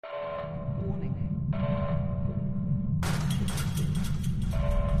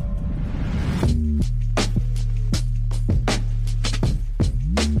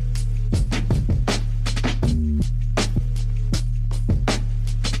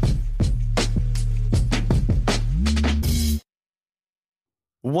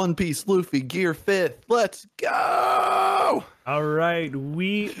One Piece Luffy Gear 5th. Let's go! All right,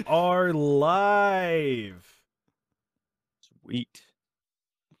 we are live. Sweet.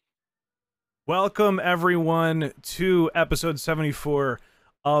 Welcome, everyone, to episode 74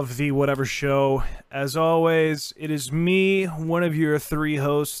 of the Whatever Show. As always, it is me, one of your three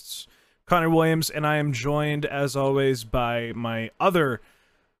hosts, Connor Williams, and I am joined, as always, by my other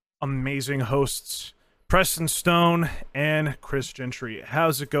amazing hosts, Preston Stone and Chris Gentry.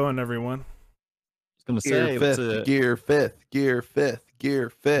 How's it going, everyone? I was gonna say Gear 5th, Gear 5th, Gear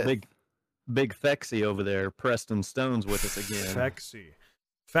 5th. Big Fexy over there. Preston Stone's with us again.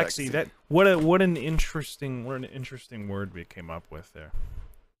 Fexy. That what an interesting word we came up with there.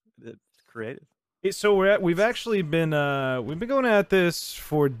 It's creative. So we've actually been going at this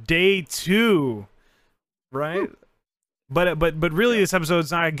for day 2, right? Woo. But really, this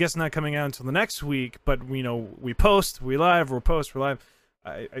episode's not, I guess, not coming out until the next week. But we post, we live, we're live.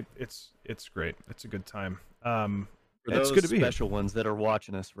 It's great. It's a good time. For it's those good to be special ones that are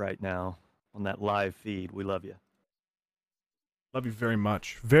watching us right now on that live feed, we love you. Love you very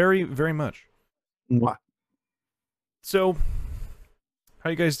much, very very much. Mwah. So, how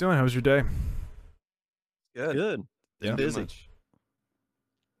you guys doing? How was your day? Good. Yeah. Busy.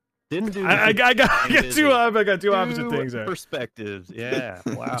 Didn't do. I got two opposite things there. Perspectives. Yeah.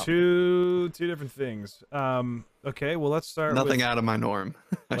 Wow. Two different things. Okay. Well, let's start. Nothing out of my norm.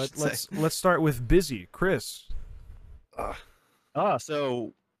 Let's start with busy. Chris.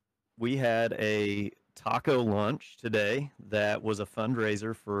 So we had a taco lunch today that was a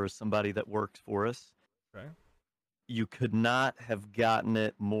fundraiser for somebody that works for us. Okay. You could not have gotten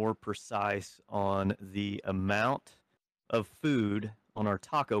it more precise on the amount of food on our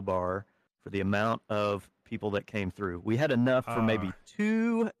taco bar for the amount of people that came through. We had enough for maybe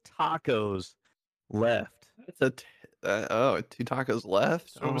 2 tacos left. That's 2 tacos left?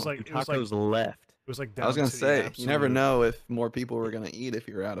 So it was like 2 tacos left. It was like I was down gonna to the say, you absolute- never know if more people were gonna eat if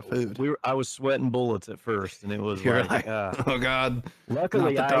you were out of food. I was sweating bullets at first, and it was You're like, oh god.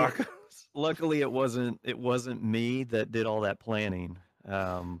 luckily not the tacos. Luckily it wasn't me that did all that planning.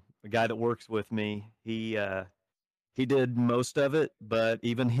 The guy that works with me, he did most of it, but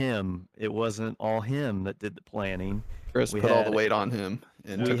even him, it wasn't all him that did the planning. Chris put all the weight on him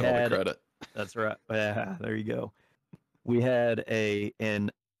and took all the credit. That's right. Yeah, there you go. We had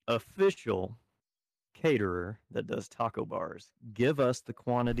an official caterer that does taco bars give us the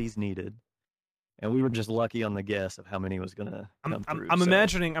quantities needed, and we were just lucky on the guess of how many was gonna come through. I'm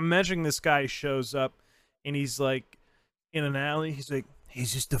imagining this guy shows up and he's like in an alley. He's like,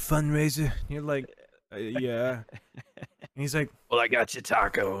 he's just a fundraiser. And you're like, yeah. And he's like, well, I got you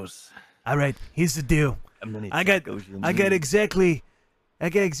tacos. All right, here's the deal. I got exactly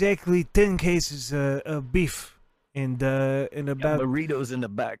 10 cases of beef and about burritos in the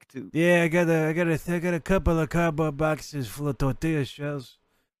back too. Yeah, I got a couple of cardboard boxes full of tortilla shells.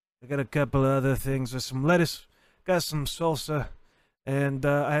 I got a couple of other things with some lettuce. Got some salsa, and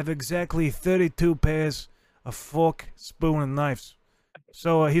I have exactly 32 pairs of fork, spoon, and knives.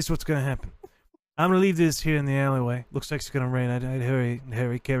 So here's what's gonna happen. I'm gonna leave this here in the alleyway. Looks like it's gonna rain. I'd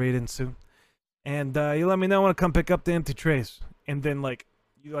hurry, carry it in soon. And you let me know when I come pick up the empty trays. And then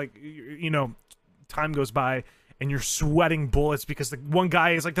time goes by. And you're sweating bullets because the one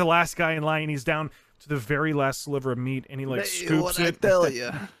guy is like the last guy in line. He's down to the very last sliver of meat, and he scoops it. I tell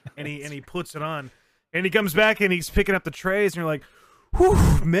you, and he puts it on, and he comes back and he's picking up the trays, and you're like,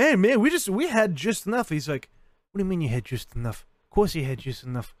 "Whew, man, we had just enough." He's like, "What do you mean you had just enough? Of course you had just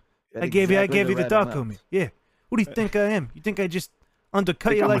enough. I gave you the taco meat. Yeah. What do you think I am? You think I just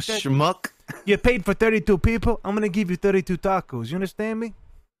undercut you like that? Schmuck. You paid for 32 people. I'm gonna give you 32 tacos. You understand me?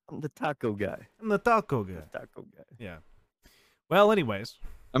 I'm the taco guy. I'm the taco guy. Yeah. Well, anyways.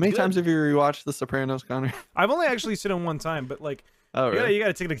 How many times have you rewatched The Sopranos, Connor? I've only actually seen it one time, but like, really? you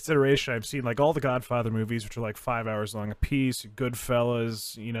gotta take into consideration. I've seen like all the Godfather movies, which are like 5 hours long a piece.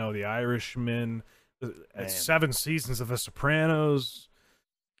 Goodfellas, The Irishman, 7 seasons of The Sopranos.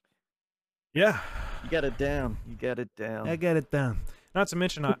 Yeah. You got it down. I got it down. Not to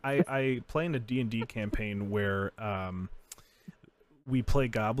mention, I play in a D&D campaign where we play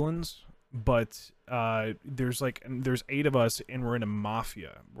goblins, but there's 8 of us, and we're in a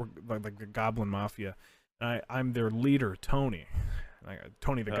mafia. We're like the goblin mafia. And I'm their leader, Tony,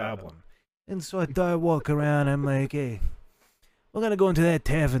 Tony the Goblin. And so I thought I'd walk around. I'm like, hey, we're gonna go into that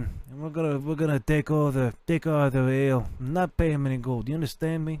tavern, and we're gonna take all the ale. I'm not paying him any gold. You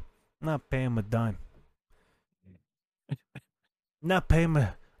understand me? I'm not paying him a dime. Not paying him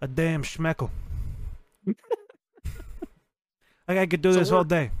a damn schmeckle. I could do this all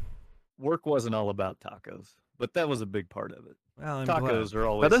day. Work wasn't all about tacos, but that was a big part of it. Well, I'm Tacos glad. are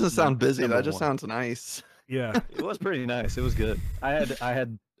always. That doesn't sound busy. number That just one. sounds nice. Yeah. It was pretty nice. It was good. I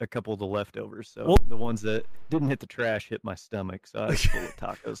had a couple of the leftovers, so Well- the ones that didn't hit the trash hit my stomach. So I was full of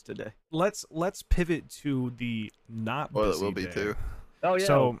tacos today. Let's pivot to the not Well, it busy will be day. too. Oh yeah.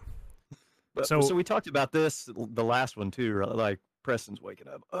 So So we talked about this the last one too. Right? Like Preston's waking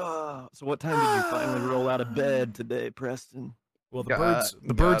up. Oh, so what time did you finally roll out of bed today, Preston? well, the Got-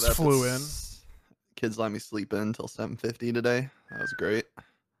 birds got up flew at in. Kids let me sleep in until 7:50 today. That was great.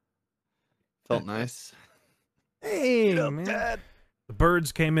 Felt nice. Hey, Get up, man. Dad. The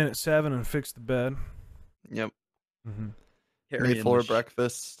birds came in at 7 and fixed the bed. Yep. Mm-hmm. Harry Made and floor the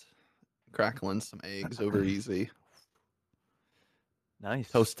breakfast. Crackling some eggs over easy. Nice.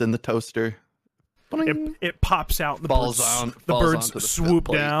 Toast in the toaster. Boing. It pops out. And the Falls birds, down- the falls birds onto the swoop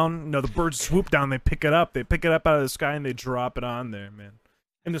plate. down. No, the birds swoop down. They pick it up. They pick it up out of the sky and they drop it on there, man.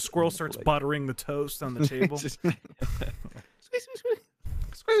 And the squirrel starts Plate. buttering the toast on the table. Just- Squeak, squeak, squeak.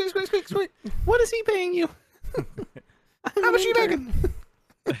 Squeak, squeak, squeak, squeak. What is he paying you? How much are you making?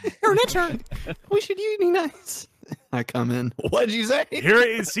 You're an intern. We should unionize. I come in. What'd you say?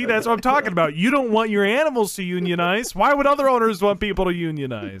 Here, see, that's what I'm talking about. You don't want your animals to unionize. Why would other owners want people to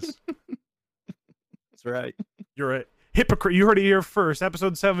unionize? That's right. You're a hypocrite. You heard it here first.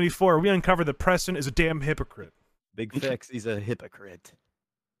 Episode 74. We uncovered that Preston is a damn hypocrite. Big Fex, he's a hypocrite.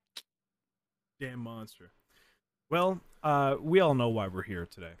 Damn monster. Well, we all know why we're here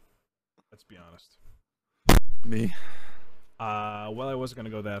today. Let's be honest. Me. Well, I wasn't going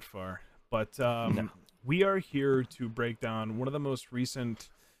to go that far. But No. we are here to break down one of the most recent,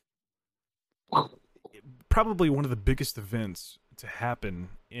 probably one of the biggest events to happen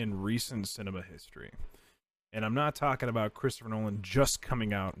in recent cinema history. And I'm not talking about Christopher Nolan just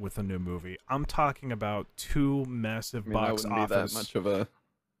coming out with a new movie. I'm talking about two massive I mean, I box wouldn't be office. that much of a.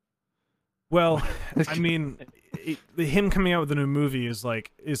 Well, I mean, him coming out with a new movie is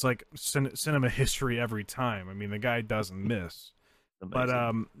like cinema history every time. I mean, the guy doesn't miss. But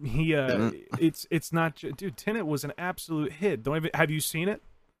Amazing. he Tenet. it's not dude. Tenet was an absolute hit. Don't even have you seen it?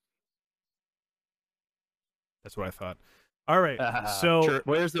 That's what I thought. All right, so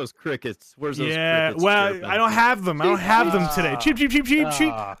where's those crickets? Where's those yeah, crickets? well, chirping? I don't have them. I don't have them today. Cheap, cheap, cheap, cheap,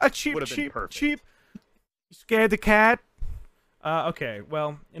 cheap. Cheap, would've been cheap, perfect. cheap. You scared the cat? Okay.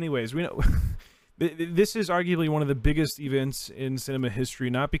 Well, anyways, we know this is arguably one of the biggest events in cinema history.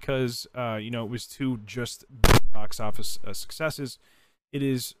 Not because it was two just box office successes. It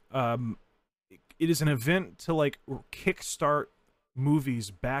is an event to like kickstart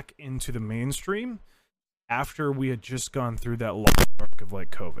movies back into the mainstream after we had just gone through that long arc of like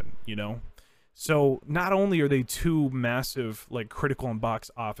COVID, So not only are they two massive like critical and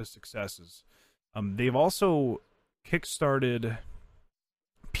box office successes, they've also kickstarted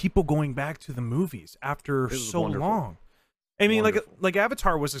people going back to the movies after It was so wonderful. long. I mean, Wonderful. like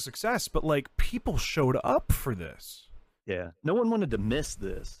Avatar was a success, but like people showed up for this. Yeah, no one wanted to miss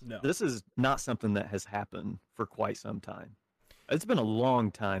this. No. This is not something that has happened for quite some time. It's been a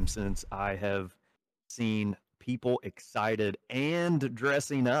long time since I have seen people excited and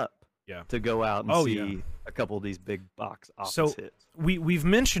dressing up Yeah. to go out and Oh, see yeah. a couple of these big box office So, hits. We've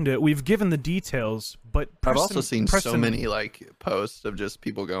mentioned it, we've given the details, but I've also Preston- seen so Preston- many like posts of just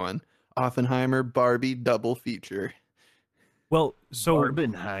people going Oppenheimer, Barbie double feature. Well, so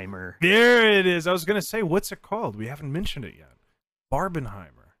Barbenheimer. there it is. I was gonna say, what's it called? We haven't mentioned it yet.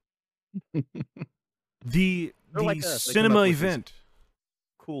 Barbenheimer. The They're like us. They come cinema up with these event.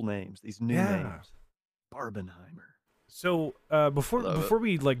 Cool names, these new Yeah. names. Barbenheimer. So before Love it.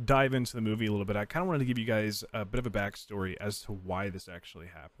 we like dive into the movie a little bit, I kind of wanted to give you guys a bit of a backstory as to why this actually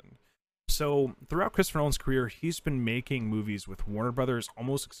happened. So throughout Christopher Nolan's career, he's been making movies with Warner Brothers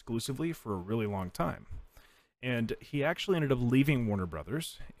almost exclusively for a really long time. And he actually ended up leaving Warner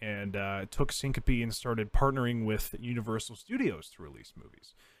Brothers and took Syncope and started partnering with Universal Studios to release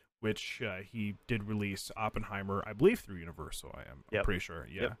movies, which he did release Oppenheimer, I believe, through Universal. I'm Yep. pretty sure.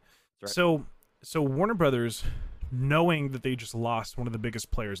 Yeah. Yep. That's right. So Warner Brothers, knowing that they just lost one of the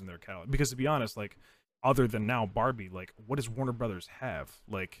biggest players in their catalog, because to be honest, like other than now Barbie, like what does Warner Brothers have?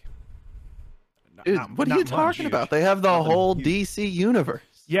 Like, Dude, what are you much. talking about? They have the Nothing whole huge. DC universe.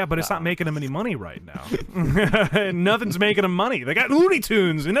 Yeah, but it's not No. making them any money right now. Nothing's making them money. They got Looney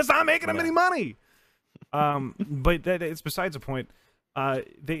Tunes, and it's not making them Yeah. any money. But it's besides the point.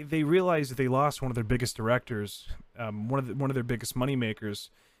 They realized that they lost one of their biggest directors, one of their biggest money makers,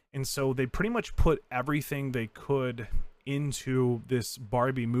 and so they pretty much put everything they could into this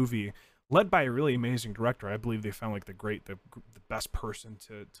Barbie movie, led by a really amazing director. I believe they found like the best person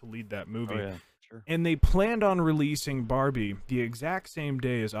to lead that movie. Oh, yeah, sure. And they planned on releasing Barbie the exact same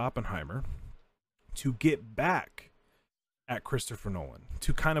day as Oppenheimer to get back at Christopher Nolan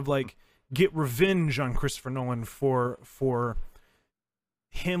to kind of like get revenge on Christopher Nolan for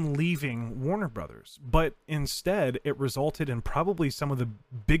him leaving Warner Brothers. But instead, it resulted in probably some of the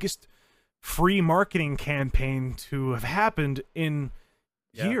biggest free marketing campaign to have happened in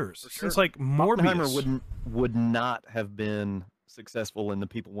years, since like Oppenheimer Morbius. would not have been successful in the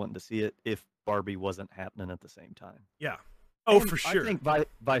people wanting to see it if Barbie wasn't happening at the same time. Yeah. Oh, And for sure. I think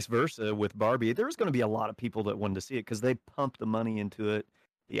vice versa with Barbie. There was going to be a lot of people that wanted to see it because they pumped the money into it,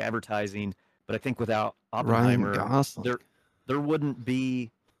 the advertising. But I think without Ryan Oppenheimer, Gosling. there wouldn't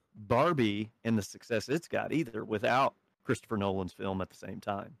be Barbie and the success it's got either without Christopher Nolan's film at the same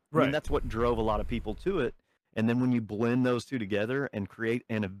time. I Right. mean, that's what drove a lot of people to it. And then when you blend those two together and create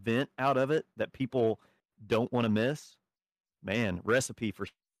an event out of it that people don't want to miss, man, recipe for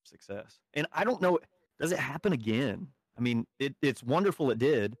success. And I don't know, does it happen again? I mean, it's wonderful it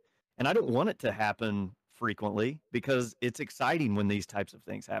did, and I don't want it to happen frequently because it's exciting when these types of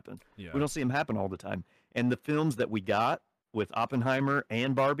things happen. Yeah. We don't see them happen all the time. And the films that we got with Oppenheimer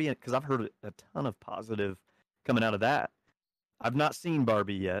and Barbie, because I've heard a ton of positive coming out of that. I've not seen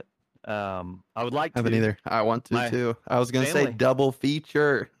Barbie yet. I would like Haven't to. either. I want to My too. I was gonna say family- double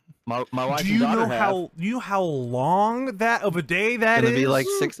feature. My wife Do and you daughter know have. how long that of a day that It's is? gonna be like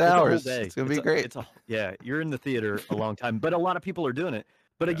 6 It's a whole hours. day. It's gonna be great. Yeah, you're in the theater a long time, but a lot of people are doing it.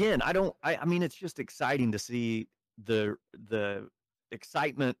 But Yeah. again, I mean, it's just exciting to see the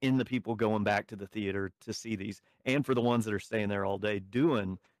excitement in the people going back to the theater to see these, and for the ones that are staying there all day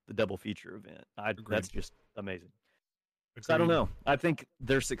doing the double feature event. That's just amazing. So I don't Agreed. know. I think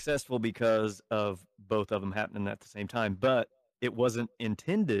they're successful because of both of them happening at the same time, but it wasn't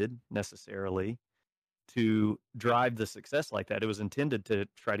intended necessarily to drive the success like that. It was intended to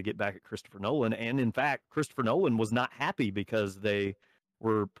try to get back at Christopher Nolan. And in fact, Christopher Nolan was not happy because they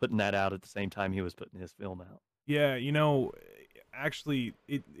were putting that out at the same time he was putting his film out. Yeah, actually,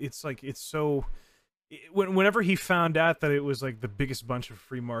 it's like it's so. Whenever he found out that it was like the biggest bunch of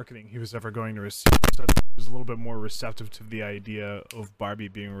free marketing he was ever going to receive, so he was a little bit more receptive to the idea of Barbie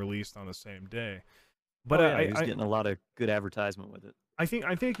being released on the same day. But He was getting a lot of good advertisement with it. I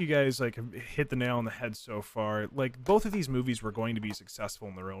think you guys like have hit the nail on the head so far. Like both of these movies were going to be successful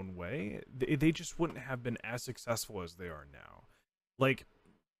in their own way. They just wouldn't have been as successful as they are now. Like,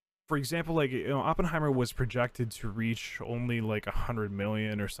 for example, like Oppenheimer was projected to reach only like 100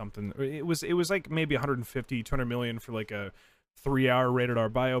 million or something. It was like maybe 150, 200 million for like a 3-hour rated R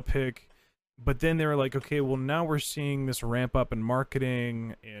biopic. But then they were like, okay, well now we're seeing this ramp up in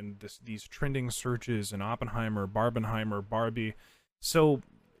marketing and these trending searches in Oppenheimer, Barbenheimer, Barbie. So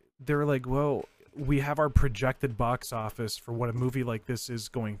they're like, well, we have our projected box office for what a movie like this is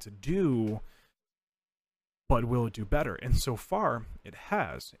going to do, but will it do better? And so far, it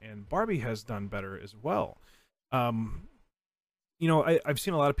has. And Barbie has done better as well. I've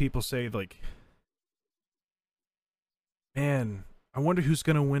seen a lot of people say, like, man, I wonder who's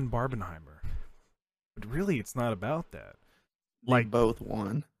going to win Barbenheimer. But really, it's not about that. Like both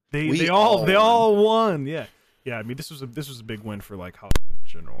won. They all won. Yeah. Yeah, I mean, this was a big win for like Hollywood in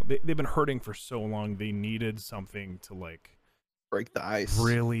general. They've been hurting for so long. They needed something to like break the ice,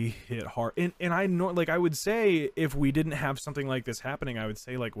 really hit hard. And I know, like, I would say if we didn't have something like this happening, I would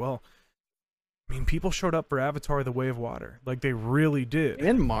say like, well, I mean, people showed up for Avatar: The Way of Water, like they really did.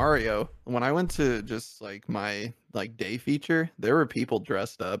 And Mario. When I went to just like my like day feature, there were people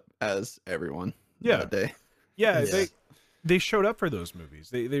dressed up as everyone. That day. Yeah, they showed up for those movies.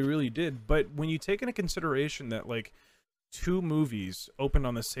 They really did. But when you take into consideration that like 2 movies opened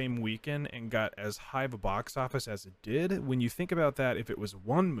on the same weekend and got as high of a box office as it did, when you think about that, if it was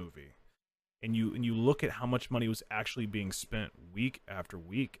one movie and you look at how much money was actually being spent week after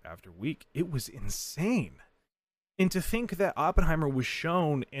week after week, it was insane. And to think that Oppenheimer was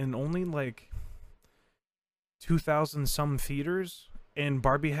shown in only like 2,000 some theaters, and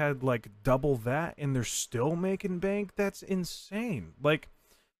Barbie had like double that, and they're still making bank. That's insane. Like,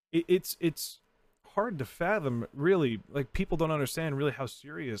 it's hard to fathom, really. Like, people don't understand really how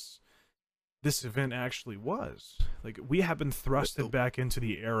serious this event actually was. Like, we have been thrusted back into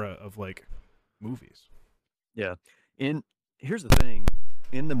the era of like movies. Yeah, and here's the thing: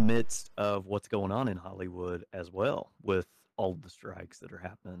 in the midst of what's going on in Hollywood as well, with all of the strikes that are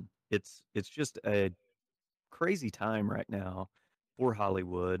happening, it's just a crazy time right now for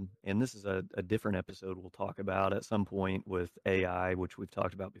Hollywood. And this is a different episode we'll talk about at some point with AI, which we've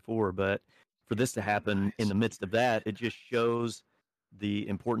talked about before. But for this to happen in the midst of that, it just shows the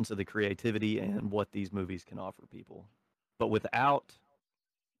importance of the creativity and what these movies can offer people. But without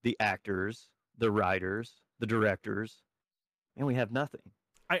the actors, the writers, the directors, and we have nothing.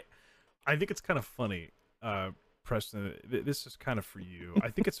 I think it's kind of funny. Preston, this is kind of for you. I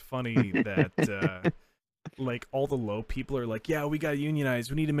think it's funny that like all the low people are like, yeah, we got to unionize.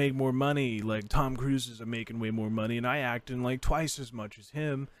 We need to make more money. Like Tom Cruise is making way more money, and I acting like twice as much as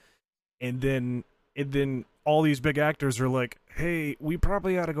him. And then all these big actors are like, hey, we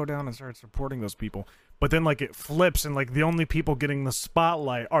probably ought to go down and start supporting those people. But then like it flips, and like the only people getting the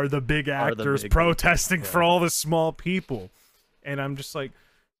spotlight are the big actors protesting for all the small people. And I'm just like,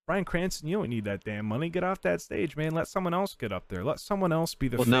 Bryan Cranston, you don't need that damn money. Get off that stage, man. Let someone else get up there. Let someone else be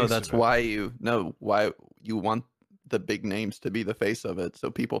the face no, of that's it. why you want the big names to be the face of it, so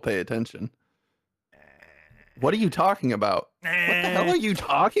people pay attention. What are you talking about? What the hell are you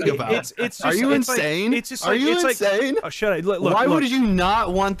talking about? It's just, are you insane? Are you insane? Oh, shut up. Look, why would you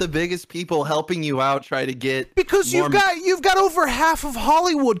not want the biggest people helping you out try to get because more... you've got over half of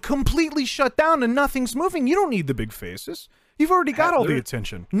Hollywood completely shut down and nothing's moving. You don't need the big faces. You've already got all the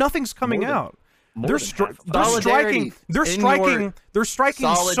attention. Nothing's coming out. They're striking solidarity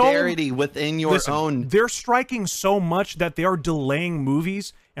so within your own. They're striking so much that they are delaying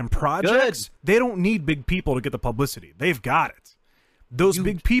movies and projects. Good. They don't need big people to get the publicity. They've got it. Those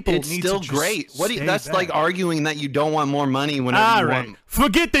big people it's need still to great. Just What do you, stay that's back. like arguing that you don't want more money whenever you want.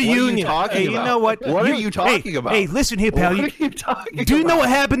 Forget the What union. Are you talking You about? know what? What are you talking about? Hey, listen here, pal. What are you talking Do you know about? what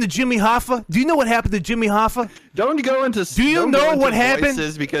happened to Jimmy Hoffa? Do you know what happened to Jimmy Hoffa? Don't go into. Do you know what happened?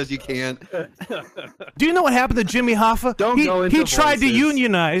 Because you can't. Do you know what happened to Jimmy Hoffa? Don't go into He tried to voices.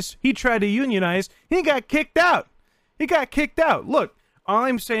 unionize. He got kicked out. Look, all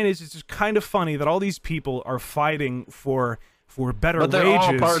I'm saying is it's just kind of funny that all these people are fighting for better But they're wages.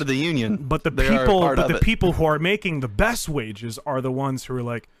 all part of the union. But the people who are making the best wages are the ones who are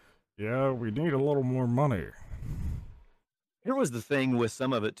like, yeah, we need a little more money. Here was the thing with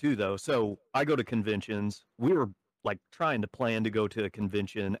some of it too, though. So I go to conventions. We were like trying to plan to go to a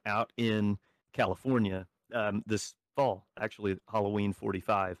convention out in California this fall. Actually, Halloween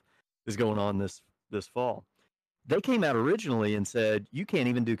 45 is going on this fall. They came out originally and said you can't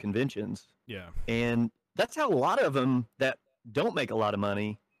even do conventions. Yeah, and that's how a lot of them that don't make a lot of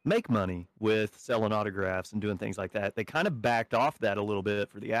money make money with selling autographs and doing things like that. They kind of backed off that a little bit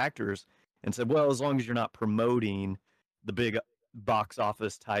for the actors and said, well, as long as you're not promoting the big box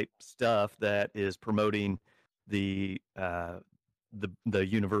office type stuff that is promoting the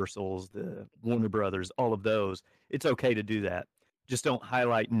Universals, the Warner Brothers, all of those, it's okay to do that. Just don't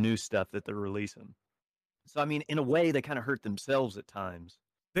highlight new stuff that they're releasing. So, I mean, in a way, they kind of hurt themselves at times.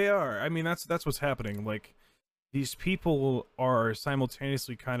 they are. I mean, that's what's happening. Like, these people are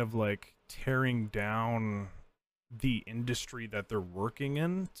simultaneously kind of like tearing down the industry that they're working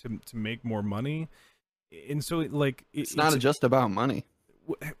in to make more money, and so it's not just about money.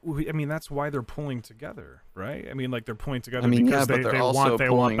 I mean, that's why they're pulling together, right? I mean, like they're pulling together but because they're they also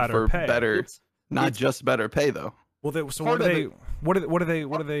want better pay. Not just better pay though. Well, so what are they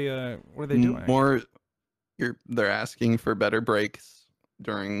doing? They're asking for better breaks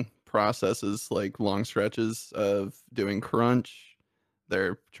during processes, like long stretches of doing crunch.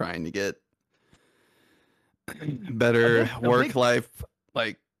 They're trying to get better work-life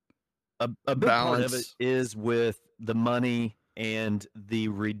a big balance. part of it is with the money and the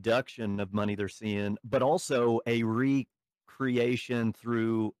reduction of money they're seeing, but also a recreation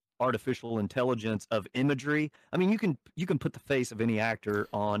through artificial intelligence of imagery. I mean, you can put the face of any actor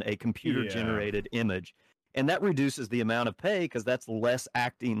on a computer generated image, and that reduces the amount of pay because that's less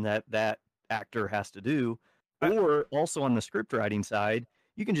acting that actor has to do. Or also on the script writing side,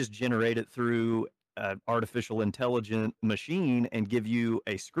 you can just generate it through an artificial intelligent machine and give you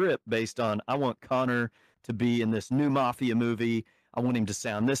a script based on, I want Connor to be in this new mafia movie. I want him to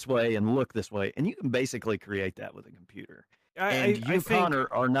sound this way and look this way. And you can basically create that with a computer. I think Connor,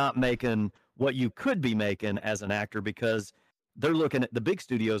 are not making what you could be making as an actor because they're looking at the big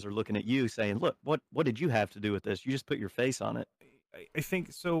studios are looking at you saying, look, what did you have to do with this? You just put your face on it. I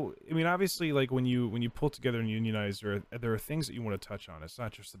think so. I mean, obviously, like when you pull together and unionize, there are things that you want to touch on. It's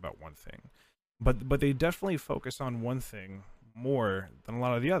not just about one thing, but they definitely focus on one thing more than a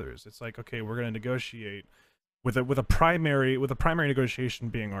lot of the others. It's like, okay, we're going to negotiate with a primary negotiation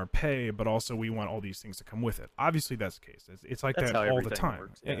being our pay, but also we want all these things to come with it. Obviously, that's the case. It's like that's that all the everything time.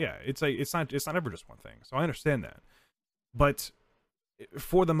 works, yeah, it's not ever just one thing. So I understand that, but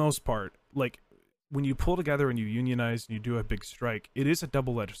for the most part, like, when you pull together and you unionize and you do a big strike, it is a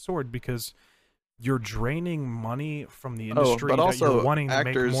double-edged sword because you're draining money from the industry but that also you're wanting to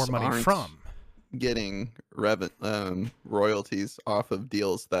make more money aren't from. Getting royalties off of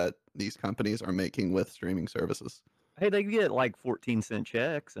deals that these companies are making with streaming services. Hey, they get like 14-cent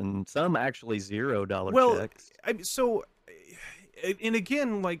checks and some actually $0 checks. And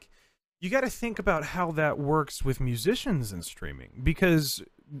again, like, You got to think about how that works with musicians and streaming, because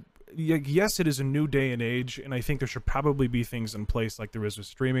yes, it is a new day and age, and I think there should probably be things in place like there is with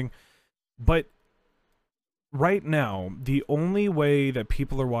streaming. But right now, the only way that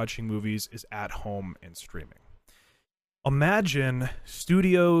people are watching movies is at home and streaming. Imagine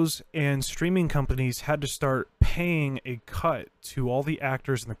studios and streaming companies had to start paying a cut to all the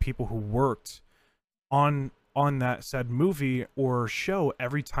actors and the people who worked on that said movie or show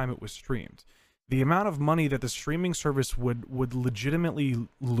every time it was streamed. The amount of money that the streaming service would legitimately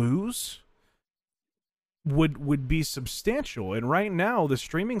lose would be substantial. And right now, the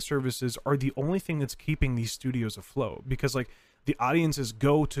streaming services are the only thing that's keeping these studios afloat, because like the audiences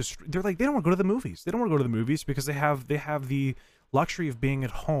go to they're like, they don't want to go to the movies. They don't want to go to the movies because they have the luxury of being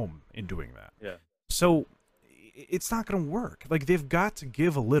at home and doing that. Yeah. So it's not going to work. Like, they've got to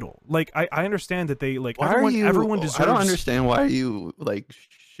give a little. Like, I understand that they like everyone deserves. I don't understand why you like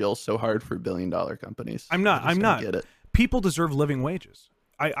shill so hard for billion-dollar companies. I'm not Get it. People deserve living wages.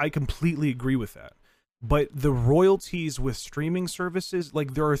 I completely agree with that. But the royalties with streaming services, like,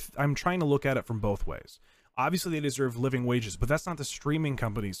 I'm trying to look at it from both ways. Obviously, they deserve living wages, but that's not the streaming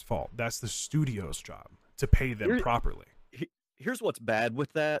company's fault. That's the studio's job to pay them properly. Here's what's bad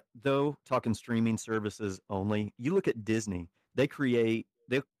with that, though. Talking streaming services only. You look at Disney. They'll create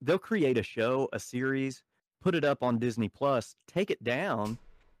a show, a series, put it up on Disney Plus, take it down,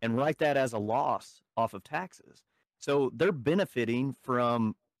 and write that as a loss off of taxes. So they're benefiting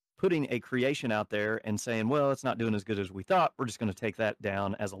from putting a creation out there and saying, well, it's not doing as good as we thought. We're just going to take that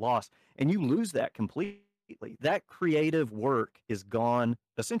down as a loss. And you lose that completely. That creative work is gone,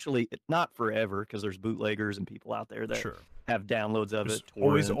 essentially, not forever, because there's bootleggers and people out there that have downloads of it.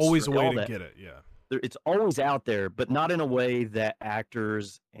 Always a way to get it, yeah. It's always out there, but not in a way that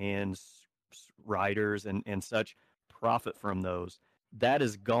actors and writers and such profit from those. That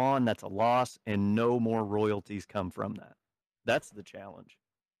is gone. That's a loss, and no more royalties come from that. That's the challenge.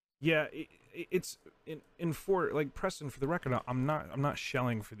 Yeah, it's in for like Preston. For the record, I'm not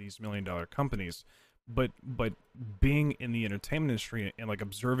shelling for these $1 million companies, but being in the entertainment industry and like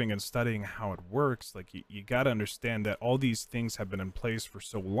observing and studying how it works, like you got to understand that all these things have been in place for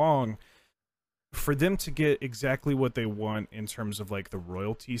so long. For them to get exactly what they want in terms of like the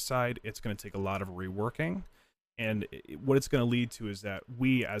royalty side, it's going to take a lot of reworking. And what it's going to lead to is that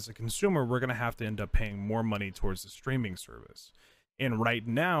we, as a consumer, we're going to have to end up paying more money towards the streaming service. And right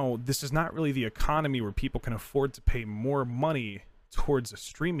now, this is not really the economy where people can afford to pay more money towards a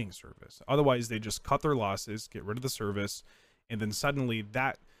streaming service. Otherwise, they just cut their losses, get rid of the service, and then suddenly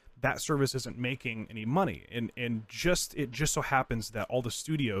that service isn't making any money. And it just so happens that all the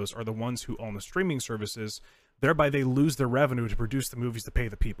studios are the ones who own the streaming services. Thereby, they lose their revenue to produce the movies to pay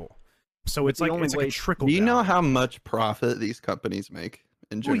the people. So it's like a trickle down. Do you know how much profit these companies make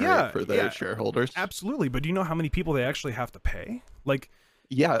and generate for their shareholders? Absolutely, but do you know how many people they actually have to pay? Like,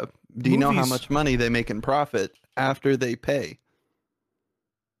 yeah. Do you know how much money they make in profit after they pay?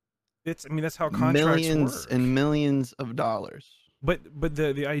 That's how contracts millions work. And millions of dollars. But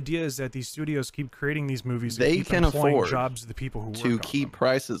the idea is that these studios keep creating these movies. They keep can afford jobs to the people who work to keep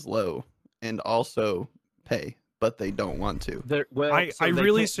prices low and also pay, but they don't want to. I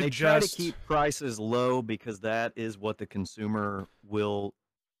really suggest they try to keep prices low because that is what the consumer will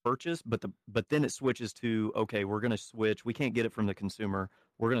purchase. But then it switches to, okay, we're going to switch. We can't get it from the consumer.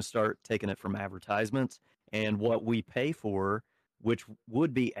 We're going to start taking it from advertisements, and what we pay for, which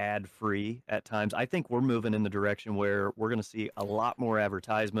would be ad-free at times. I think we're moving in the direction where we're going to see a lot more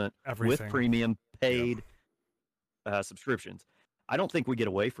advertisement with premium paid subscriptions. I don't think we get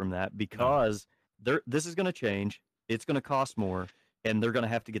away from that because this is going to change. It's going to cost more, and they're going to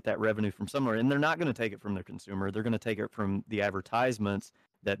have to get that revenue from somewhere. And they're not going to take it from the consumer. They're going to take it from the advertisements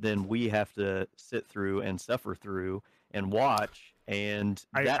that then we have to sit through and suffer through and watch. And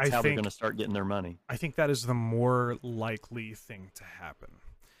that's how they're going to start getting their money. I think that is the more likely thing to happen.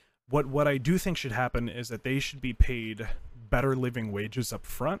 What I do think should happen is that they should be paid better living wages up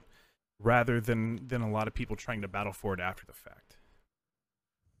front rather than a lot of people trying to battle for it after the fact.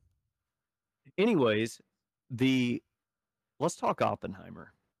 Anyways, let's talk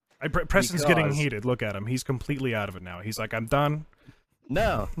Oppenheimer. Preston's getting heated. Look at him. He's completely out of it now. He's like, I'm done.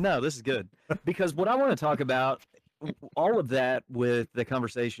 No, this is good. Because what I want to talk about, all of that with the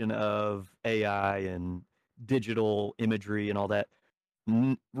conversation of AI and digital imagery and all that,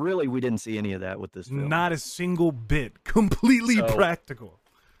 really, we didn't see any of that with this film. Not a single bit. Completely practical.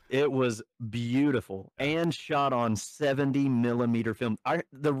 It was beautiful and shot on 70 millimeter film.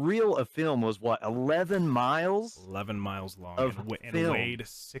 The reel of film was what, 11 miles? 11 miles long and weighed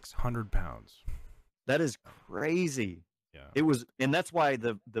 600 pounds. That is crazy. Yeah. It was, and that's why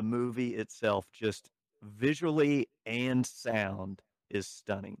the movie itself, just visually and sound, is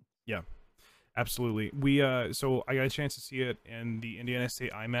stunning. Yeah. Absolutely. We so I got a chance to see it in the Indiana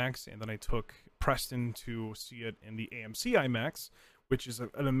State IMAX, and then I took Preston to see it in the AMC IMAX, which is an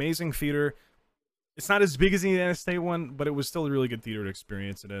amazing theater. It's not as big as the Indiana State one, but it was still a really good theater to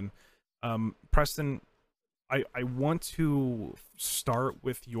experience it in. Preston, I want to start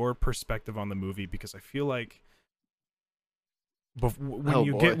with your perspective on the movie, because I feel like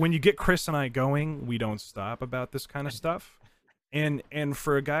when you get Chris and I going, we don't stop about this kind of stuff. And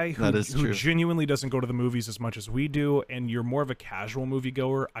for a guy who genuinely doesn't go to the movies as much as we do, and you're more of a casual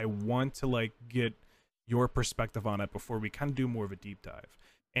moviegoer, I want to like get your perspective on it before we kind of do more of a deep dive.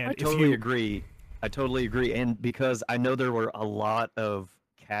 And I totally agree. I totally agree. And because I know there were a lot of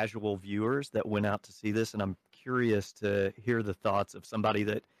casual viewers that went out to see this, and I'm curious to hear the thoughts of somebody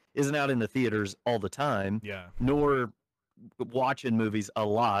that isn't out in the theaters all the time, nor watching movies a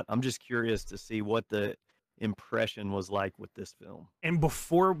lot. I'm just curious to see what the impression was like with this film. And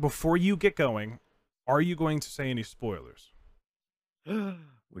before you get going, are you going to say any spoilers?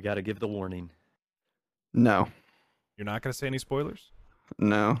 We got to give the warning. No. You're not going to say any spoilers?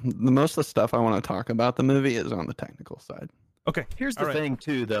 No. Most of the stuff I want to talk about the movie is on the technical side. Okay. Here's the thing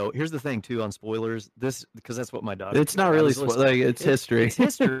too, though. Here's the thing too on spoilers. This, because that's what my daughter. It's not really like it's history. It's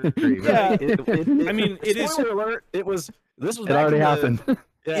history. Right? Yeah. I mean, it is. Spoiler alert! This was. It already happened.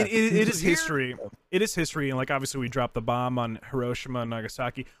 Yeah. It is history. It is history, and like obviously we dropped the bomb on Hiroshima and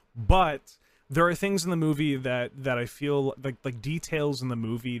Nagasaki, but there are things in the movie that I feel like details in the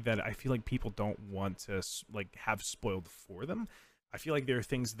movie that I feel like people don't want to like have spoiled for them. I feel like there are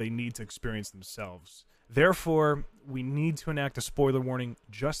things they need to experience themselves. Therefore, we need to enact a spoiler warning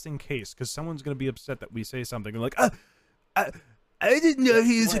just in case, because someone's going to be upset that we say something like, I didn't know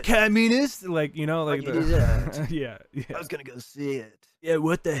he was a communist. Like, you know, like yeah. I was gonna go see it. Yeah,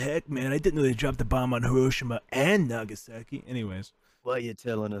 what the heck, man? I didn't know they dropped the bomb on Hiroshima and Nagasaki. Anyways. Why are you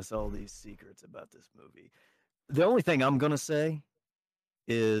telling us all these secrets about this movie? The only thing I'm going to say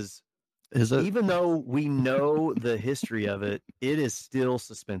is it? Even though we know the history of it, it is still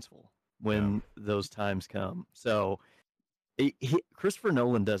suspenseful when those times come. So Christopher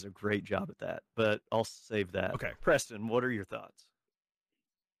Nolan does a great job at that, but I'll save that. Okay. Preston, what are your thoughts?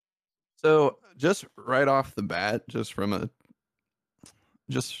 So just right off the bat, just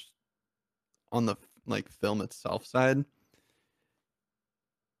on the like film itself side,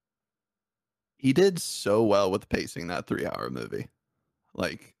 he did so well with pacing that 3-hour movie,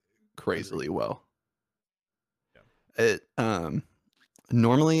 like crazily well. It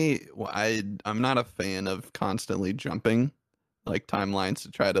normally I'm not a fan of constantly jumping like timelines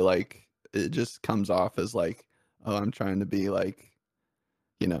to try to like, it just comes off as like, oh, I'm trying to be like,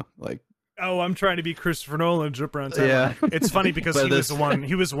 you know, like, oh, I'm trying to be Christopher Nolan, jump around time. Yeah. It's funny because he was the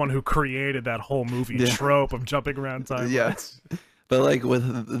one who created that whole movie trope of jumping around time. Yes. But like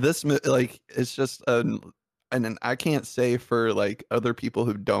with this, like it's just and then I can't say for like other people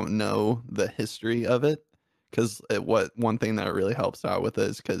who don't know the history of it, because one thing that really helps out with it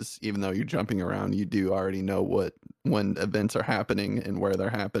is because even though you're jumping around, you do already know when events are happening and where they're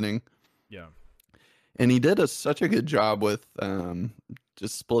happening. Yeah. And he did such a good job with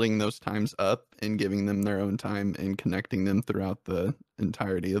just splitting those times up and giving them their own time and connecting them throughout the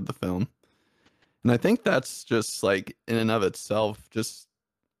entirety of the film. And I think that's just like in and of itself, just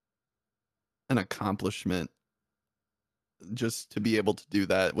an accomplishment, just to be able to do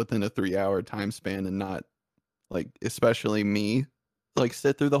that within a 3-hour time span and not like, especially me, like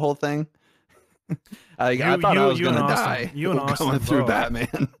sit through the whole thing. I thought I was going to die. You and Austin going through both.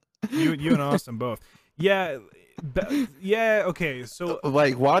 Batman. you and Austin both. Yeah. Yeah. Okay. So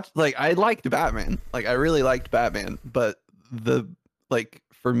I liked Batman. Like I really liked Batman, but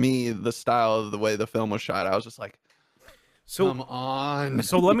for me, the style of the way the film was shot, I was just like, come on.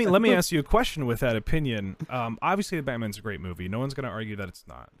 So let me ask you a question with that opinion. Obviously, the Batman's a great movie. No one's going to argue that it's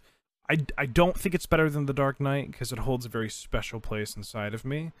not. I don't think it's better than The Dark Knight because it holds a very special place inside of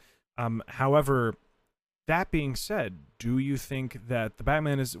me. However, that being said, do you think that the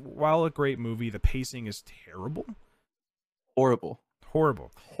Batman is, while a great movie, the pacing is terrible? Horrible.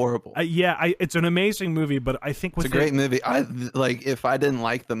 It's an amazing movie, but I think it's a great movie. If I didn't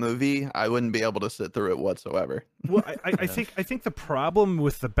like the movie, I wouldn't be able to sit through it whatsoever. Well, I think the problem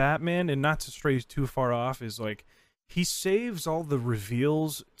with the Batman, and not to stray too far off, is like he saves all the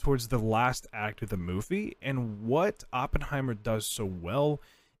reveals towards the last act of the movie, and what Oppenheimer does so well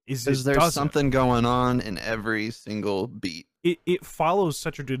is there's something going on in every single beat. It follows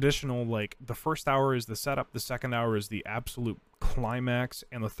such a traditional, like the first hour is the setup, the second hour is the absolute climax,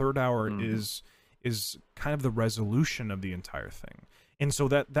 and the third hour is is kind of the resolution of the entire thing. And so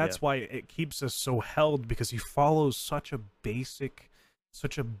that's why it keeps us so held, because he follows such a basic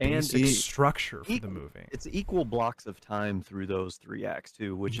structure for the movie. It's equal blocks of time through those 3 acts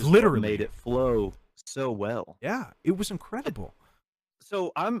too, which is Literally what made it flow so well. Yeah, it was incredible.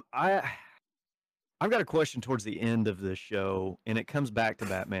 So I've got a question towards the end of this show, and it comes back to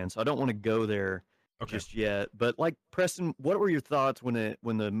Batman. So I don't want to go there just yet. But like Preston, what were your thoughts when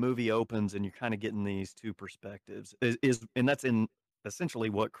the movie opens and you're kind of getting these two perspectives? And that's in essentially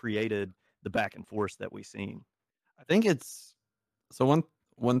what created the back and forth that we've seen. I think it's so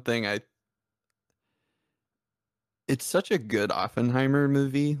one thing it's such a good Oppenheimer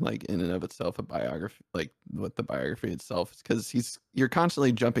movie, like in and of itself, a biography, like what the biography itself is, because you're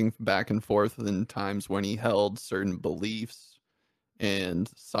constantly jumping back and forth in times when he held certain beliefs and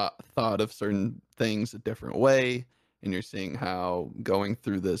thought of certain things a different way, and you're seeing how going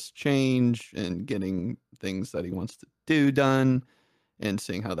through this change and getting things that he wants to do done, and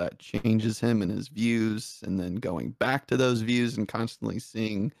seeing how that changes him and his views, and then going back to those views and constantly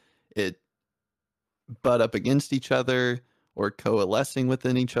seeing it butt up against each other or coalescing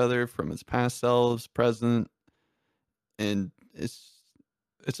within each other from his past selves, present. And it's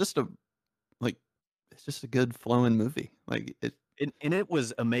just a good flowing movie. Like it. And it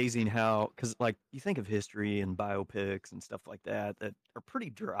was amazing how, because like you think of history and biopics and stuff like that are pretty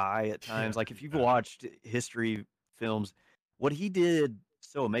dry at times. Like if you've watched history films, what he did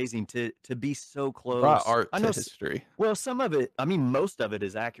so amazing to be so close. Brought art to history. Well, some of it, I mean, most of it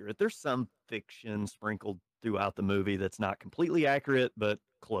is accurate. There's some fiction sprinkled throughout the movie that's not completely accurate, but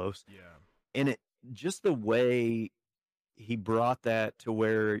close. Yeah. And it just the way he brought that to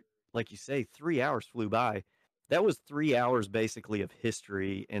where, like you say, 3 hours flew by. That was 3 hours basically of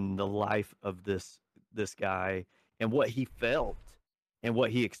history and the life of this guy and what he felt and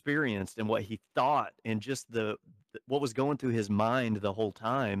what he experienced and what he thought and just what was going through his mind the whole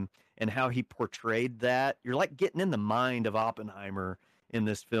time and how he portrayed that. You're like getting in the mind of Oppenheimer in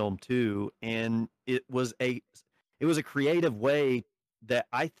this film too. And it was a creative way that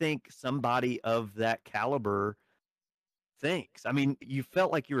I think somebody of that caliber thinks. I mean, you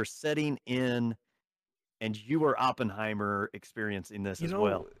felt like you were setting in and you were Oppenheimer experiencing this as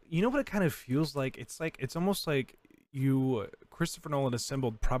well. You know what it kind of feels like? It's almost like Christopher Nolan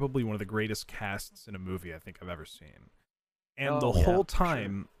assembled probably one of the greatest casts in a movie I think I've ever seen. And the whole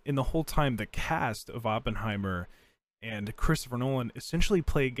time, the cast of Oppenheimer and Christopher Nolan essentially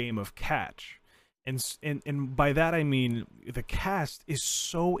play a game of catch. And by that I mean the cast is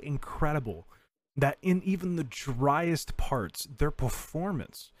so incredible that in even the driest parts, their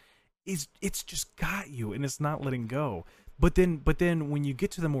performance it's just got you and it's not letting go. But then when you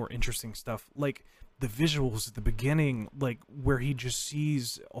get to the more interesting stuff, like the visuals at the beginning, like where he just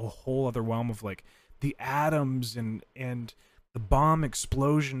sees a whole other realm of like the atoms and the bomb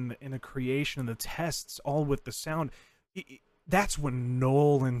explosion and the creation and the tests all with the sound, that's when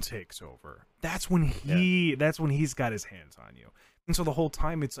Nolan takes over. That's when he's got his hands on you. And so the whole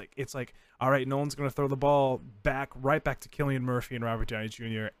time it's like, all right, Nolan's going to throw the ball right back to Cillian Murphy and Robert Downey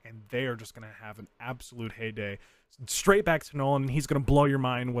Jr., and they are just going to have an absolute heyday. Straight back to Nolan, and he's going to blow your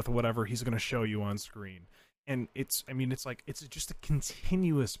mind with whatever he's going to show you on screen. And it's just a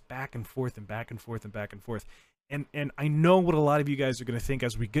continuous back and forth and back and forth and back and forth. And I know what a lot of you guys are going to think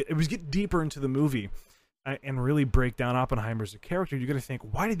as we get deeper into the movie and really break down Oppenheimer as a character. You're going to think,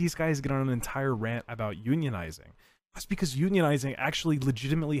 why did these guys get on an entire rant about unionizing? That's because unionizing actually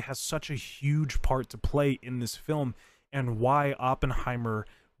legitimately has such a huge part to play in this film and why Oppenheimer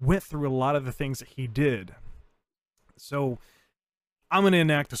went through a lot of the things that he did. So I'm going to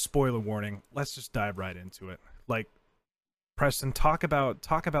enact a spoiler warning. Let's just dive right into it. Like, Preston, talk about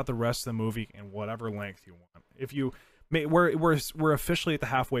the rest of the movie in whatever length you want. If you may, we're officially at the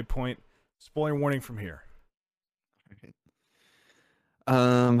halfway point. Spoiler warning from here.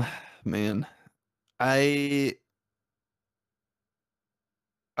 Man,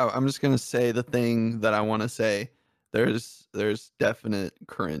 I'm just gonna say the thing that I want to say. There's definite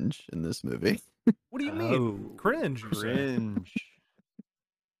cringe in this movie. What do you mean? Cringe.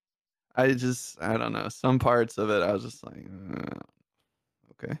 I don't know. Some parts of it, I was just like,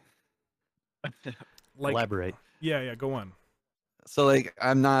 okay. Like, elaborate. Yeah, go on. So like,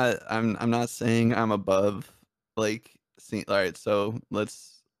 I'm not saying I'm above like seeing. All right, so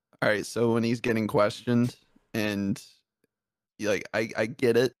so when he's getting questioned and like I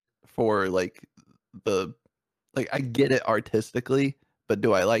get it for like I get it artistically, but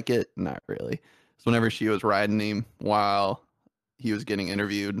do I like it? Not really. So whenever she was riding him while he was getting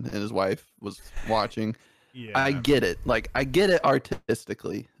interviewed and his wife was watching, Yeah. I get it. Like I get it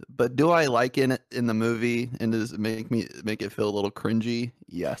artistically, but do I like it in the movie? And does it make it feel a little cringy?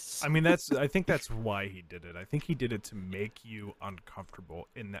 Yes. I mean, I think that's why he did it. I think he did it to make you uncomfortable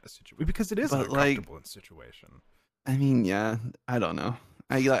in that situation because it is an But, like, uncomfortable situation. I mean, yeah, I don't know.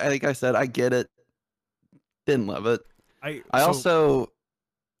 Like I said, I get it. Didn't love it. I also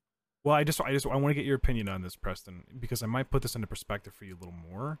Well, I want to get your opinion on this, Preston, because I might put this into perspective for you a little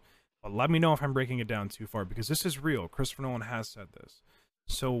more. But let me know if I'm breaking it down too far, because this is real. Christopher Nolan has said this.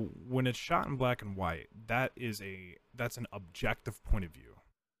 So when it's shot in black and white, that's an objective point of view.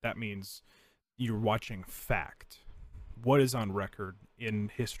 That means you're watching fact, what is on record in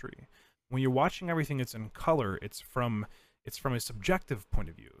history. When you're watching everything that's in color, it's from a subjective point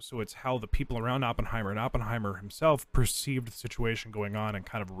of view. So it's how the people around Oppenheimer and Oppenheimer himself perceived the situation going on and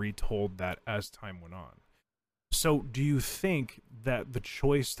kind of retold that as time went on. So do you think that the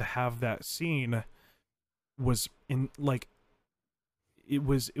choice to have that scene was it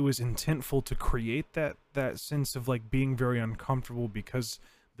was intentful to create that sense of like being very uncomfortable because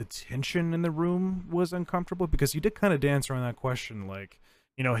the tension in the room was uncomfortable? Because you did kind of dance around that question, like,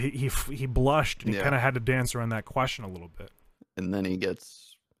 you know, he blushed and he kind of had to dance around that question a little bit. And then he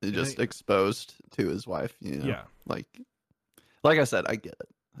gets exposed to his wife. You know? Yeah. Like I said, I get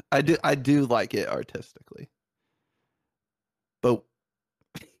it. I do like it artistically. But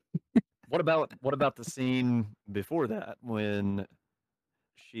What about the scene before that when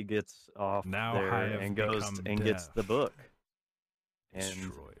she gets off Now there I have and goes become and gets death. the book? And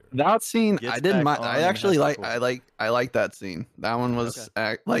Destroyer. that scene, Gets I didn't back mind. on I and actually has to I like that scene. That one was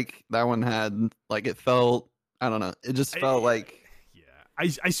like that one had like it felt. I don't know. It just felt like. Yeah, I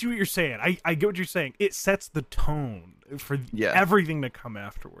see what you're saying. I get what you're saying. It sets the tone for Yeah. everything to come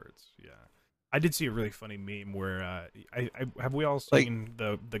afterwards. Yeah, I did see a really funny meme where I have we all seen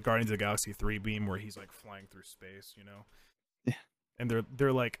the Guardians of the Galaxy 3 meme where he's like flying through space, you know? Yeah. And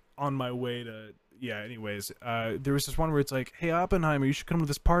they're like on my way to anyways, there was this one where it's like, hey Oppenheimer, you should come to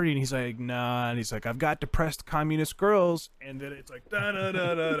this party, and he's like, nah, and he's like, I've got depressed communist girls, and then it's like da da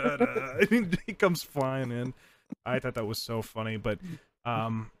da da da da, and he comes flying in. I thought that was so funny, but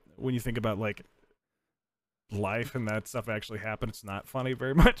when you think about like life and that stuff actually happened, it's not funny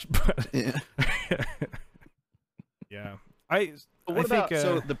very much. But Yeah. yeah, What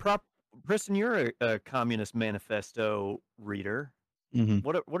about Preston? You're a Communist Manifesto reader. Mm-hmm.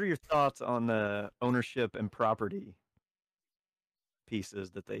 What are your thoughts on the ownership and property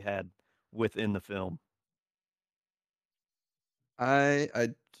pieces that they had within the film?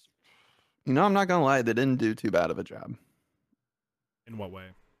 You know, I'm not gonna lie, they didn't do too bad of a job. In what way?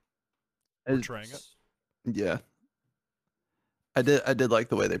 Portraying it? Yeah. I did like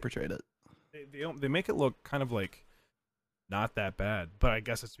the way they portrayed it. They make it look kind of like not that bad, but I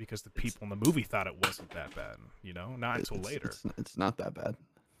guess it's because the people in the movie thought it wasn't that bad, you know? Not until later. It's not that bad.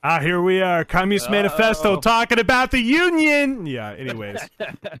 Here we are, Communist Manifesto talking about the Union. Yeah, anyways.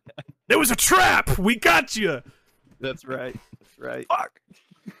 There was a trap! We got you! That's right. That's right. Fuck!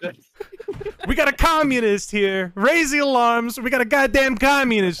 We got a communist here. Raise the alarms. We got a goddamn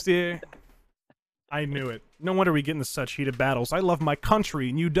communist here. I knew it. No wonder we get into such heated battles. I love my country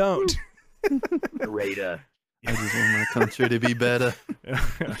and you don't. Radar. I just want my country to be better.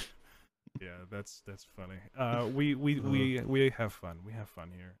 Yeah, that's funny. We have fun. We have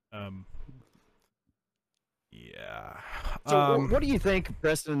fun here. Yeah. So, what do you think,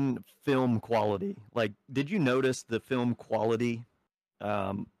 Preston? Film quality? Like, did you notice the film quality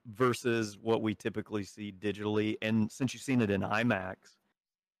versus what we typically see digitally? And since you've seen it in IMAX,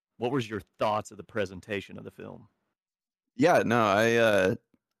 what was your thoughts of the presentation of the film? Yeah, no,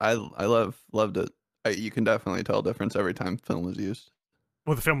 I loved it. You can definitely tell a difference every time film is used.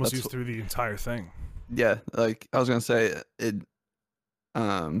 Well, the film was used through the entire thing. Yeah, like I was gonna say, it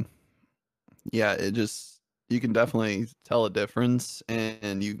just you can definitely tell a difference,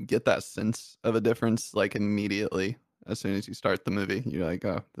 and you get that sense of a difference like immediately as soon as you start the movie. You're like,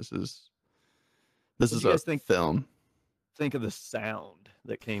 oh, this is a film. Think of the sound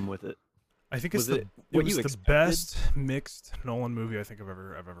that came with it. I think it was the best mixed Nolan movie I think I've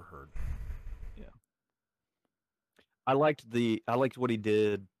ever heard. Yeah, I liked what he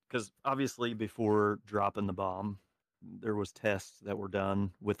did, because obviously before dropping the bomb, there was tests that were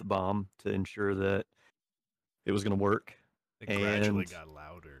done with the bomb to ensure that it was going to work. It gradually got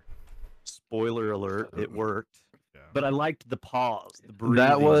louder. Spoiler alert, it worked. Yeah. But I liked the pause, the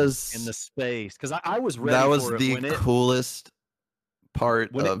breathing, in the space, because I was ready. That was the coolest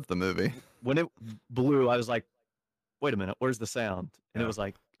part of the movie. When it blew, I was like, wait a minute, where's the sound? And it was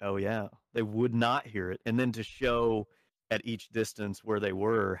like, oh yeah, they would not hear it. And then to show at each distance where they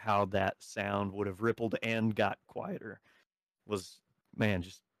were, how that sound would have rippled and got quieter was, man,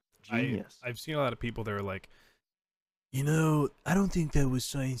 just genius. I've seen a lot of people that are like, you know, I don't think that was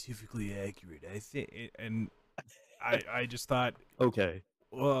scientifically accurate. I think, and I just thought, Okay.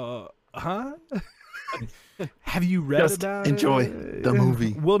 huh? Have you read Just about enjoy it? the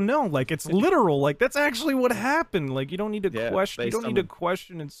movie. Well, no, like it's literal. Like that's actually what happened. Like you don't need to Yeah, question. You based don't on need to the-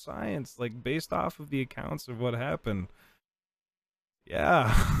 question in science. Like based off of the accounts of what happened.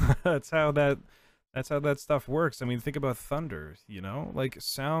 Yeah, that's how that stuff works. I mean, think about thunder. You know, like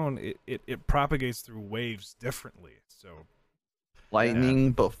sound. It propagates through waves differently. So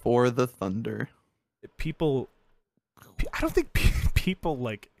Lightning before the thunder. people, I don't think people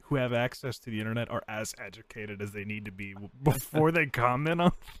like who have access to the internet are as educated as they need to be before they comment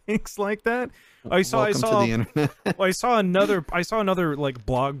on things like that. Welcome to the internet. Well, I saw another like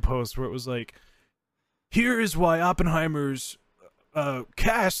blog post where it was like, here is why Oppenheimer's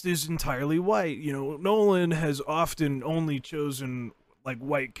cast is entirely white. You know, Nolan has often only chosen like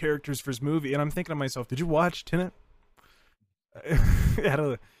white characters for his movie, and I'm thinking to myself, did you watch Tenet?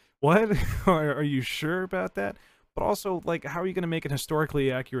 What? Are you sure about that? But also, like, how are you going to make an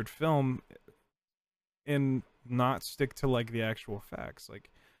historically accurate film and not stick to like the actual facts? Like,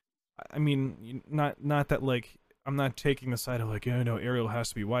 I mean, not that like I'm not taking the side of like, yeah, no, Ariel has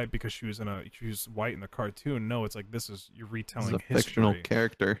to be white because she was white in the cartoon. No, it's like you're retelling It's a history. fictional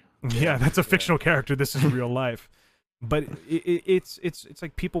character. Yeah, that's a fictional character. This is real life. But it's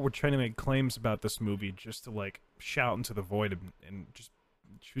like people were trying to make claims about this movie just to like shout into the void and just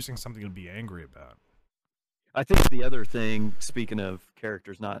choosing something to be angry about. I think the other thing, speaking of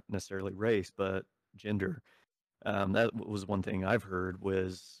characters, not necessarily race, but gender, that was one thing I've heard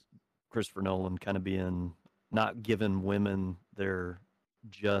was Christopher Nolan kind of being not giving women their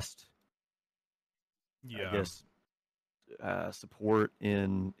just, Yeah. I guess, support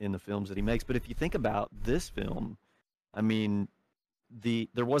in the films that he makes. But if you think about this film, I mean,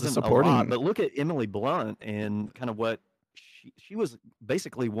 there wasn't a supporting- lot, but look at Emily Blunt and kind of what she was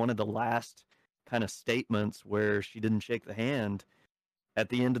basically one of the last kind of statements where she didn't shake the hand at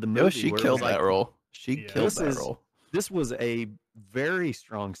the end of the movie. Yo, she where it killed was like, that role. She Yeah. killed This that is- role. This was a very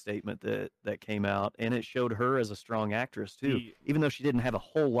strong statement that came out, and it showed her as a strong actress too. Even though she didn't have a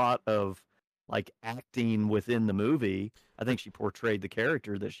whole lot of like acting within the movie, I think she portrayed the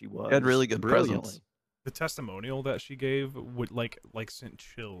character that she was. She had really good brilliantly. presence. The testimonial that she gave would like sent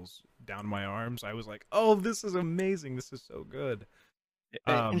chills down my arms. I was like, "Oh, this is amazing! This is so good."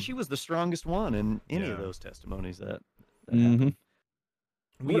 And she was the strongest one in any yeah. of those testimonies that Mhm. happened.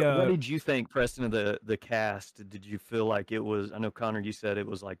 We What did you think, Preston, of the cast? Did you feel like it was? I know Connor, you said it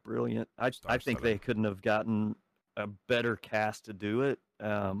was like brilliant. I think Star-studded. they couldn't have gotten a better cast to do it.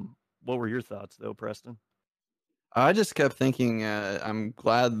 What were your thoughts, though, Preston? I just kept thinking, I'm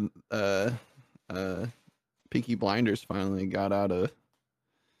glad Peaky Blinders finally got out of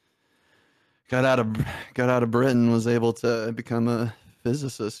Britain, was able to become a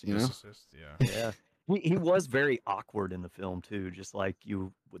physicist. You know, physicist, yeah. Yeah, he was very awkward in the film too, just like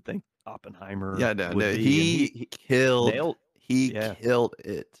you would think Oppenheimer. yeah, no, would no, be. he killed. nailed- He yeah. killed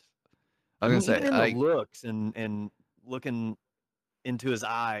it. I was even gonna say, in the looks and looking into his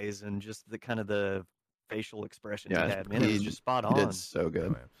eyes and just the kind of the facial expressions Yeah, he had, man, it was he- just spot he on. did so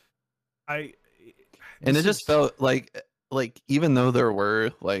good. I And it this just is- felt like even though there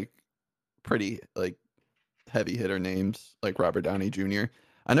were like pretty like heavy hitter names like Robert Downey Jr.,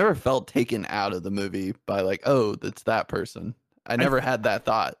 I never felt taken out of the movie by like, oh, that's that person. I never had that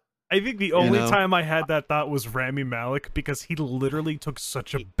thought. I think the only know? time I had that thought was Rami Malek because he literally took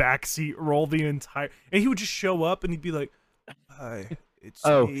such a backseat role the entire, and he would just show up and he'd be like, "Hi, it's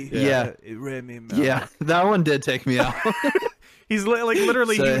Oh, me, yeah. Rami Malek." Yeah, that one did take me out. He's like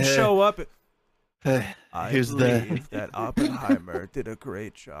literally So, he would hey. show up. Here's the that Oppenheimer did a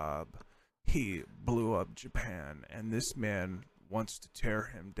great job. He blew up Japan, and this man wants to tear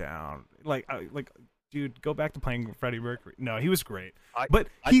him down. Like, dude, go back to playing Freddie Mercury. No, he was great, but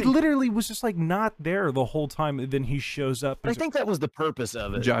I he think- literally was just like not there the whole time. And then he shows up. I And think that was the purpose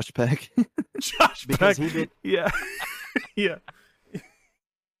of it. Josh Peck. Josh because Peck. he did- Yeah, yeah.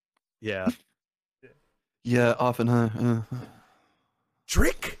 Yeah, Yeah, Oppenheimer.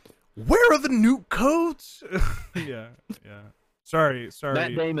 Drake, where are the nuke codes? yeah. Sorry.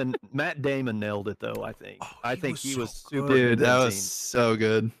 Matt Damon nailed it though. I think. Oh, I he think was he so was super. Dude, that was convincing. so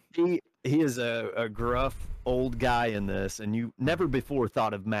good. He is a gruff old guy in this, and you never before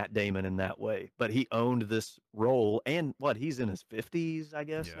thought of Matt Damon in that way. But he owned this role, and he's in his 50s, I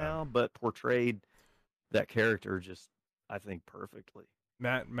guess Yeah. now, but portrayed that character just, I think, perfectly.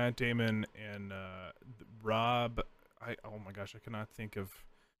 Matt Damon and Rob. oh my gosh, I cannot think of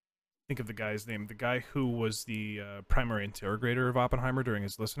the guy's name. The guy who was the primary interrogator of Oppenheimer during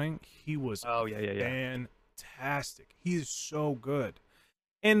his listening. He was Oh yeah. fantastic. He is so good.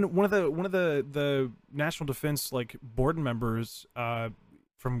 And one of the National Defense like board members,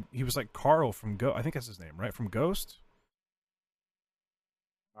 he was like Carl from I think that's his name, right? From Ghost.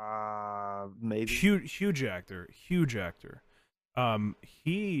 Maybe. Huge actor.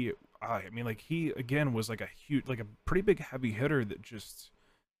 He, I mean, like he again was like a pretty big heavy hitter that just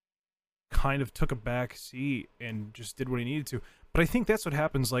kind of took a back seat and just did what he needed to. But I think that's what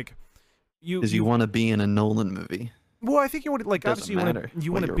happens. Like you want to be in a Nolan movie. Well, I think you want to, like, Doesn't obviously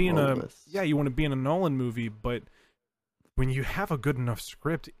you want to be in you want to be in a Nolan movie, but when you have a good enough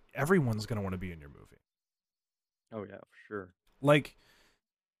script, everyone's going to want to be in your movie. Oh yeah, for sure. Like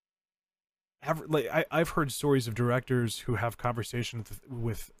I've heard stories of directors who have conversations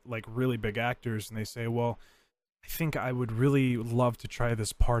with like really big actors, and they say, "Well, I think I would really love to try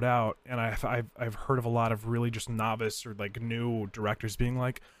this part out." And I've heard of a lot of really just novice or like new directors being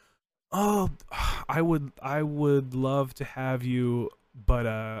like, "Oh, I would love to have you, but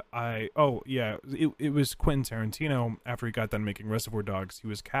it was Quentin Tarantino after he got done making Reservoir Dogs. He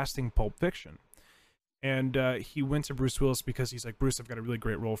was casting Pulp Fiction, and he went to Bruce Willis because he's like, Bruce, I've got a really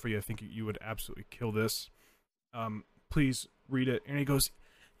great role for you. I think you would absolutely kill this. Please read it." And he goes,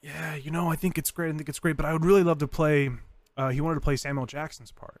 "Yeah, I think it's great. But I would really love to play." He wanted to play Samuel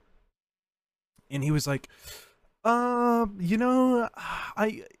Jackson's part, and he was like, I'll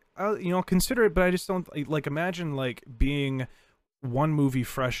consider it, but I just don't like imagine like being one movie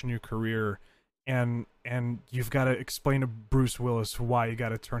fresh in your career, and you've got to explain to Bruce Willis why you got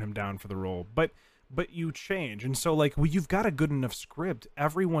to turn him down for the role, but you change, and so like you've got a good enough script.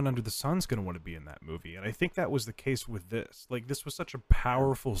 Everyone under the sun's gonna want to be in that movie, and I think that was the case with this. Like this was such a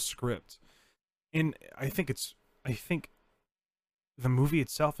powerful script, and I think the movie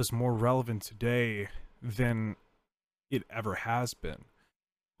itself is more relevant today than it ever has been.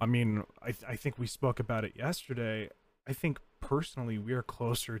 I mean, I think we spoke about it yesterday. I think personally we are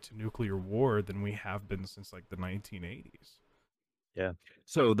closer to nuclear war than we have been since like the 1980s. Yeah.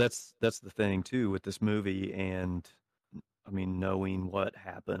 So that's the thing too with this movie, and I mean, knowing what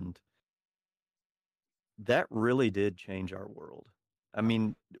happened, that really did change our world. I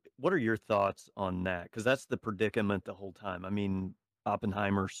mean, what are your thoughts on that? Because that's the predicament the whole time. I mean,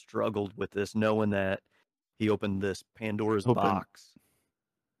 Oppenheimer struggled with this, knowing that he opened this Pandora's box.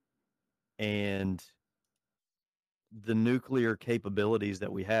 And the nuclear capabilities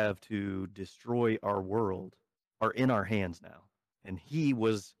that we have to destroy our world are in our hands now. And he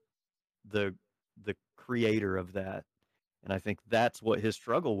was the creator of that. And I think that's what his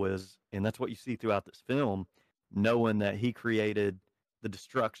struggle was. And that's what you see throughout this film, knowing that he created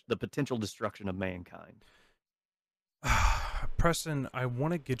the potential destruction of mankind. Preston, I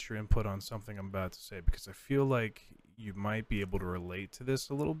want to get your input on something I'm about to say, because I feel like you might be able to relate to this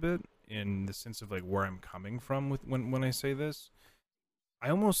a little bit in the sense of like where I'm coming from with when I say this. I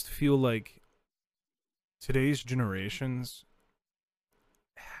almost feel like today's generations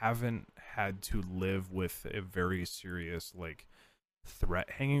haven't had to live with a very serious like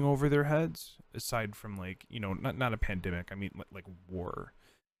threat hanging over their heads, aside from like, not a pandemic, I mean like war.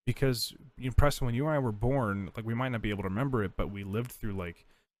 Because Preston, when you and I were born, like we might not be able to remember it, but we lived through like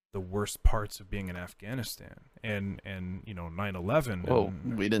the worst parts of being in Afghanistan and 9/11. Well,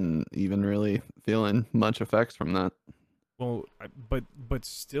 we didn't even really feel much effects from that. Well, but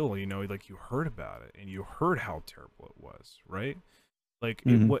still, like you heard about it and you heard how terrible it was, right? Like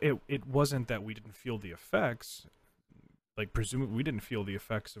it wasn't that we didn't feel the effects. Like presumably we didn't feel the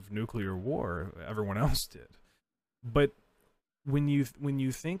effects of nuclear war. Everyone else did. But when you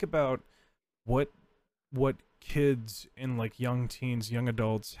think about what kids and like young teens, young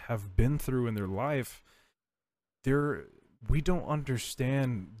adults have been through in their life, we don't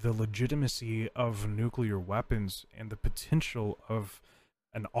understand the legitimacy of nuclear weapons and the potential of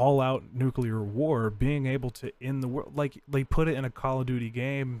an all-out nuclear war being able to end the world. Like they put it in a Call of Duty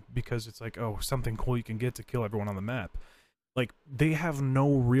game because it's like, oh, something cool you can get to kill everyone on the map. Like they have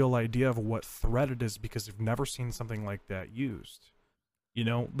no real idea of what threat it is because they've never seen something like that used.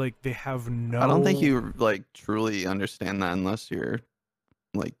 Like they have no. I don't think you like truly understand that unless you're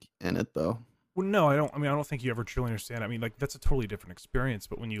like in it though. Well, no, I don't. I mean, I don't think you ever truly understand. I mean, like that's a totally different experience.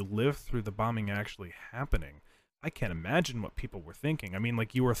 But when you live through the bombing actually happening, I can't imagine what people were thinking. I mean,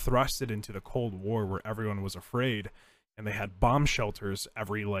 like you were thrusted into the Cold War where everyone was afraid, and they had bomb shelters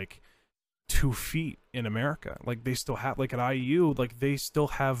every like 2 feet in America. Like they still have, like at IU, like they still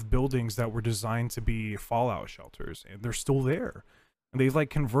have buildings that were designed to be fallout shelters, and they're still there. And they've like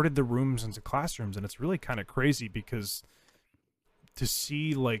converted the rooms into classrooms, and it's really kind of crazy because to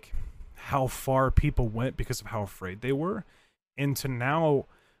see like how far people went because of how afraid they were, and to now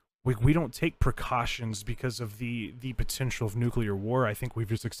we don't take precautions because of the potential of nuclear war. I think we've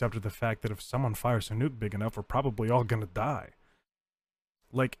just accepted the fact that if someone fires a nuke big enough, we're probably all gonna die.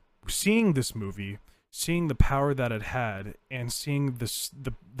 Like, seeing this movie, seeing the power that it had, and seeing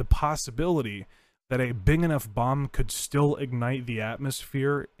the possibility that a big enough bomb could still ignite the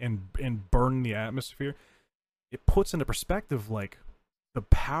atmosphere and burn the atmosphere, it puts into perspective like the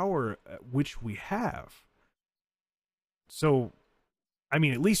power at which we have. So, I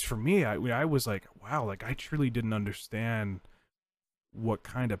mean, at least for me, I was like, wow, like I truly didn't understand what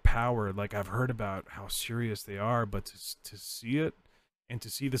kind of power. Like, I've heard about how serious they are, but to see it and to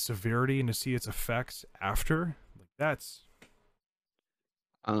see the severity and to see its effects after, like that's.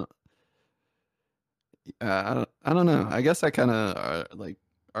 I don't know. I guess I kind of like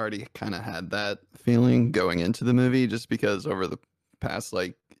already kind of had that feeling going into the movie, just because over the past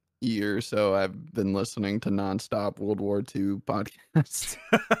like year or so, I've been listening to nonstop World War II podcasts.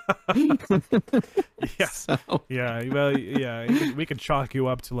 Yeah, So, yeah. Well, yeah. We could chalk you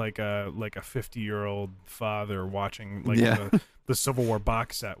up to like a 50-year-old father watching like yeah. the Civil War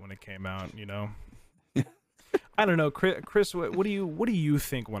box set when it came out. You know. I don't know, Chris. What do you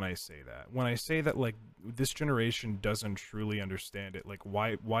think when I say that? When I say that, like, this generation doesn't truly understand it, like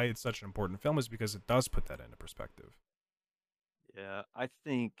why it's such an important film is because it does put that into perspective. Yeah, I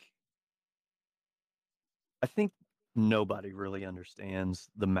think nobody really understands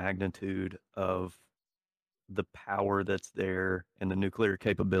the magnitude of the power that's there and the nuclear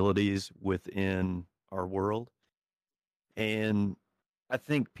capabilities within our world. And I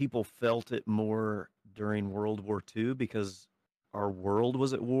think people felt it more during World War II because our world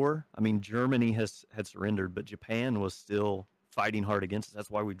was at war. I mean, Germany had surrendered, but Japan was still fighting hard against us. That's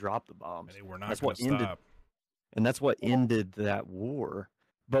why we dropped the bombs. And they were not That's going what to ended, stop. and that's what ended that war.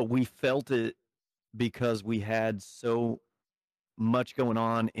 But we felt it because we had so much going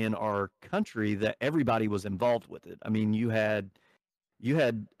on in our country that everybody was involved with it. I mean, you had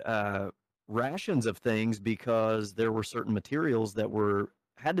rations of things because there were certain materials that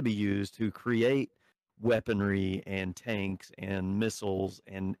had to be used to create weaponry and tanks and missiles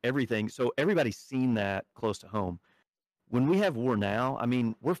and everything. So everybody's seen that close to home. When we have war now, I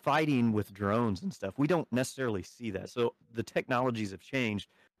mean, we're fighting with drones and stuff. We don't necessarily see that. So the technologies have changed,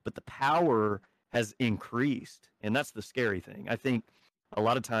 but the power has increased. And that's the scary thing. I think a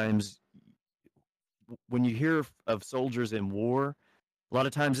lot of times when you hear of soldiers in war, a lot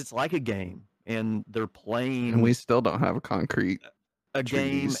of times it's like a game and they're And playing we still don't have concrete a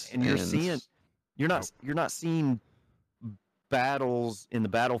game trees and and you're not seeing battles in the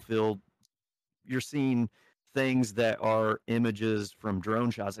battlefield. You're seeing things that are images from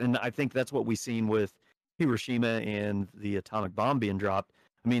drone shots. And I think that's what we've seen with Hiroshima and the atomic bomb being dropped.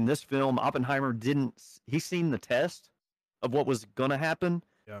 I mean, this film, Oppenheimer he's seen the test of what was going to happen,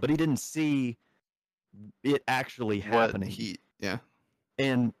 Yeah. but he didn't see it actually what happening. yeah.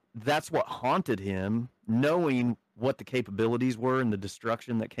 And that's what haunted him, knowing what the capabilities were and the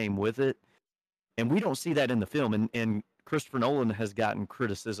destruction that came with it. And we don't see that in the film. And Christopher Nolan has gotten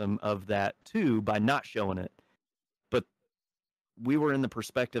criticism of that too by not showing it. But we were in the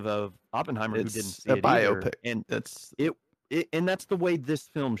perspective of Oppenheimer who didn't It's see a it either. biopic. And That's and that's the way this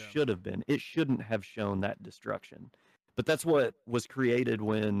film Yeah. should have been. It shouldn't have shown that destruction. But that's what was created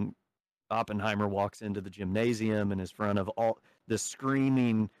when Oppenheimer walks into the gymnasium and is front of all the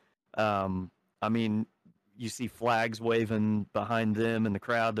screaming. I mean, you see flags waving behind them in the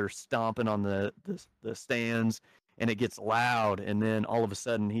crowd. They're stomping on the stands, and it gets loud. And then all of a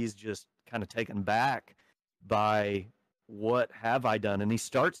sudden, he's just kind of taken back by what have I done? And he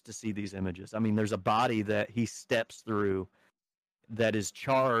starts to see these images. I mean, there's a body that he steps through that is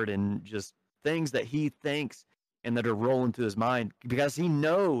charred and just things that he thinks and that are rolling through his mind because he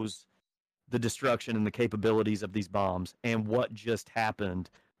knows the destruction and the capabilities of these bombs and what just happened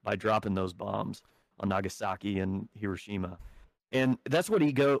by dropping those bombs on Nagasaki and Hiroshima. And that's what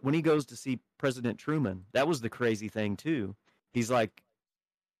when he goes to see President Truman. That was the crazy thing too. He's like,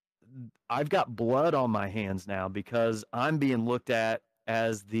 I've got blood on my hands now because I'm being looked at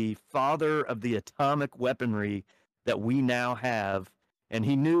as the father of the atomic weaponry that we now have. And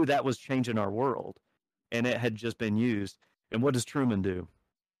he knew that was changing our world and it had just been used. And what does Truman do?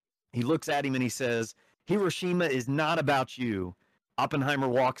 He looks at him and he says, Hiroshima is not about you. Oppenheimer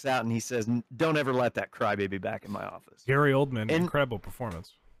walks out and he says, don't ever let that crybaby back in my office. Gary Oldman, incredible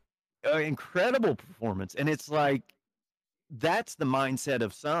performance. Incredible performance. And it's like, that's the mindset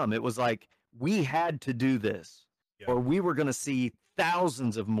of some. It was like, we had to do this or we were going to see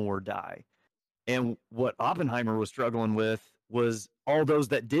thousands of more die. And what Oppenheimer was struggling with was all those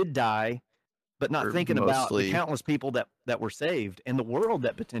that did die, but not Or thinking about the mostly- countless people that were saved and the world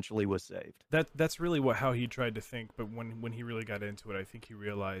that potentially was saved. That's really how he tried to think, but when he really got into it, I think he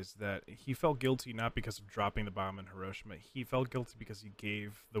realized that he felt guilty not because of dropping the bomb in Hiroshima. He felt guilty because he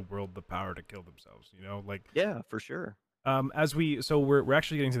gave the world the power to kill themselves. Like Yeah, for sure. We're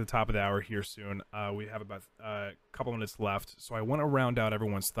actually getting to the top of the hour here soon. We have about a couple minutes left, so I want to round out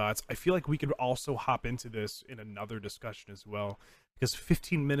everyone's thoughts. I feel like we could also hop into this in another discussion as well, because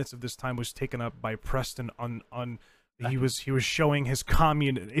 15 minutes of this time was taken up by Preston on he was showing his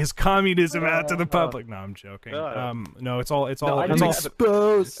communism out to the public. No, I'm joking. No, it's all I it's do all have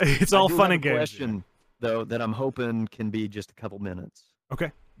it's all I do fun have and a games. question, though, that I'm hoping can be just a couple minutes.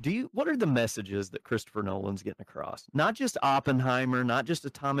 Okay. What are the messages that Christopher Nolan's getting across? Not just Oppenheimer, not just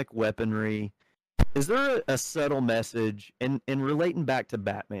atomic weaponry. Is there a subtle message in relating back to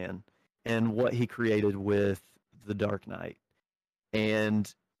Batman and what he created with The Dark Knight?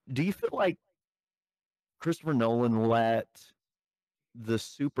 And do you feel like Christopher Nolan let the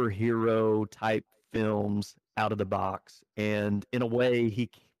superhero type films out of the box, and in a way he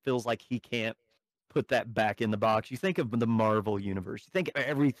feels like he can't put that back in the box? You think of the Marvel universe, you think of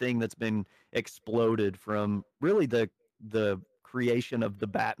everything that's been exploded from really the creation of the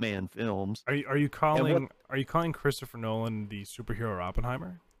Batman films. Are you calling Christopher Nolan the superhero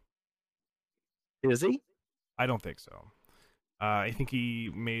Oppenheimer? Is he? I don't think so. I think he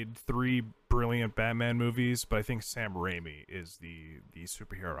made 3 brilliant Batman movies, but I think Sam Raimi is the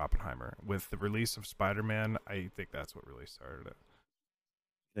superhero Oppenheimer. With the release of Spider-Man, I think that's what really started it.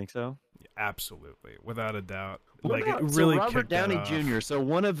 Think so? Yeah, absolutely, without a doubt. What Like about, it really so Robert kicked that Downey off. Jr. So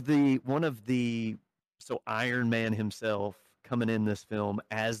one of the Iron Man himself coming in this film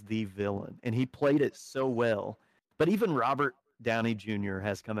as the villain, and he played it so well. But even Robert Downey Jr.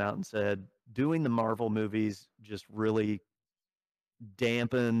 has come out and said doing the Marvel movies just really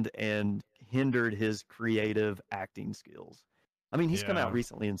dampened and hindered his creative acting skills. I mean, he's come out Yeah.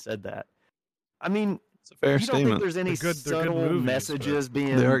 recently and said that. I mean, It's a fair you don't think statement. there's any They're good subtle movies, messages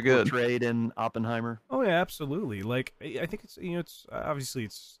being They are good. portrayed in Oppenheimer? Oh yeah, absolutely. Like I think it's it's obviously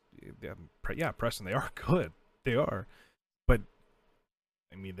it's Preston. They are good. They are, but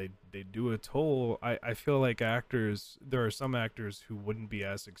I mean they do a toll. I feel like actors. There are some actors who wouldn't be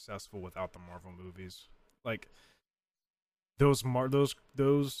as successful without the Marvel movies. Like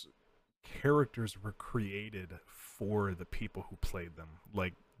those characters were created for the people who played them.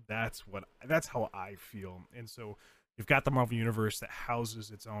 Like that's how I feel. And so you've got the Marvel universe that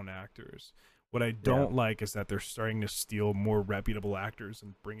houses its own actors. What I don't like is that they're starting to steal more reputable actors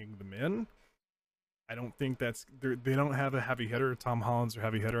and bringing them in. I don't think they don't have a heavy hitter. Tom Holland's their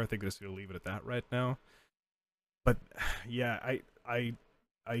heavy hitter. I think they're just gonna leave it at that right now. But yeah, I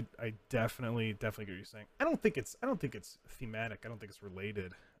definitely get what you're saying. I don't think it's thematic. I don't think it's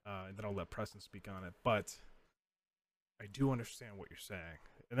related. And then I'll let Preston speak on it. But I do understand what you're saying,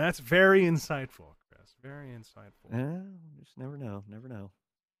 and that's very insightful, Chris. Very insightful. Yeah, just never know. Never know.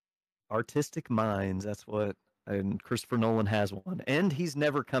 Artistic minds. That's what. And Christopher Nolan has one, and he's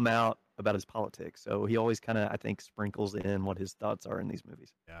never come out about his politics. So he always kind of, I think, sprinkles in what his thoughts are in these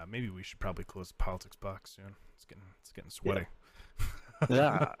movies. Yeah, maybe we should probably close the politics box soon. It's getting sweaty.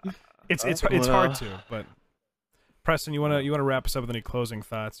 Yeah. It's hard to, but Preston, you wanna wrap us up with any closing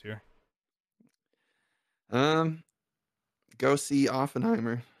thoughts here? Go see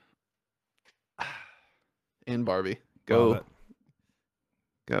Oppenheimer and Barbie. Wow,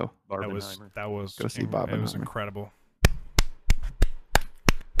 Go. Barbenheimer. that was Go see it was Barbenheimer. incredible.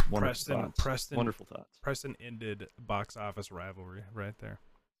 Wonderful thoughts. Preston, Wonderful thoughts. Preston ended box office rivalry right there.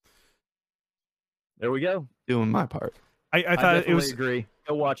 There we go. Doing my part. I thought definitely it was agree.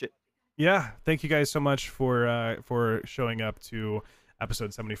 Go watch it. Yeah, thank you guys so much for showing up to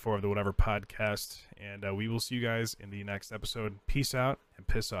episode 74 of the Whatever Podcast, and we will see you guys in the next episode. Peace out and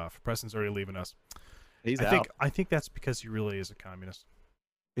piss off. Preston's already leaving us. He's I out. think I think that's because he really is a communist.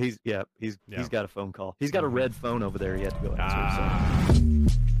 He's Yeah. got a phone call. He's got a red phone over there. He had to go answer. Ah.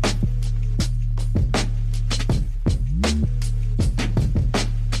 So.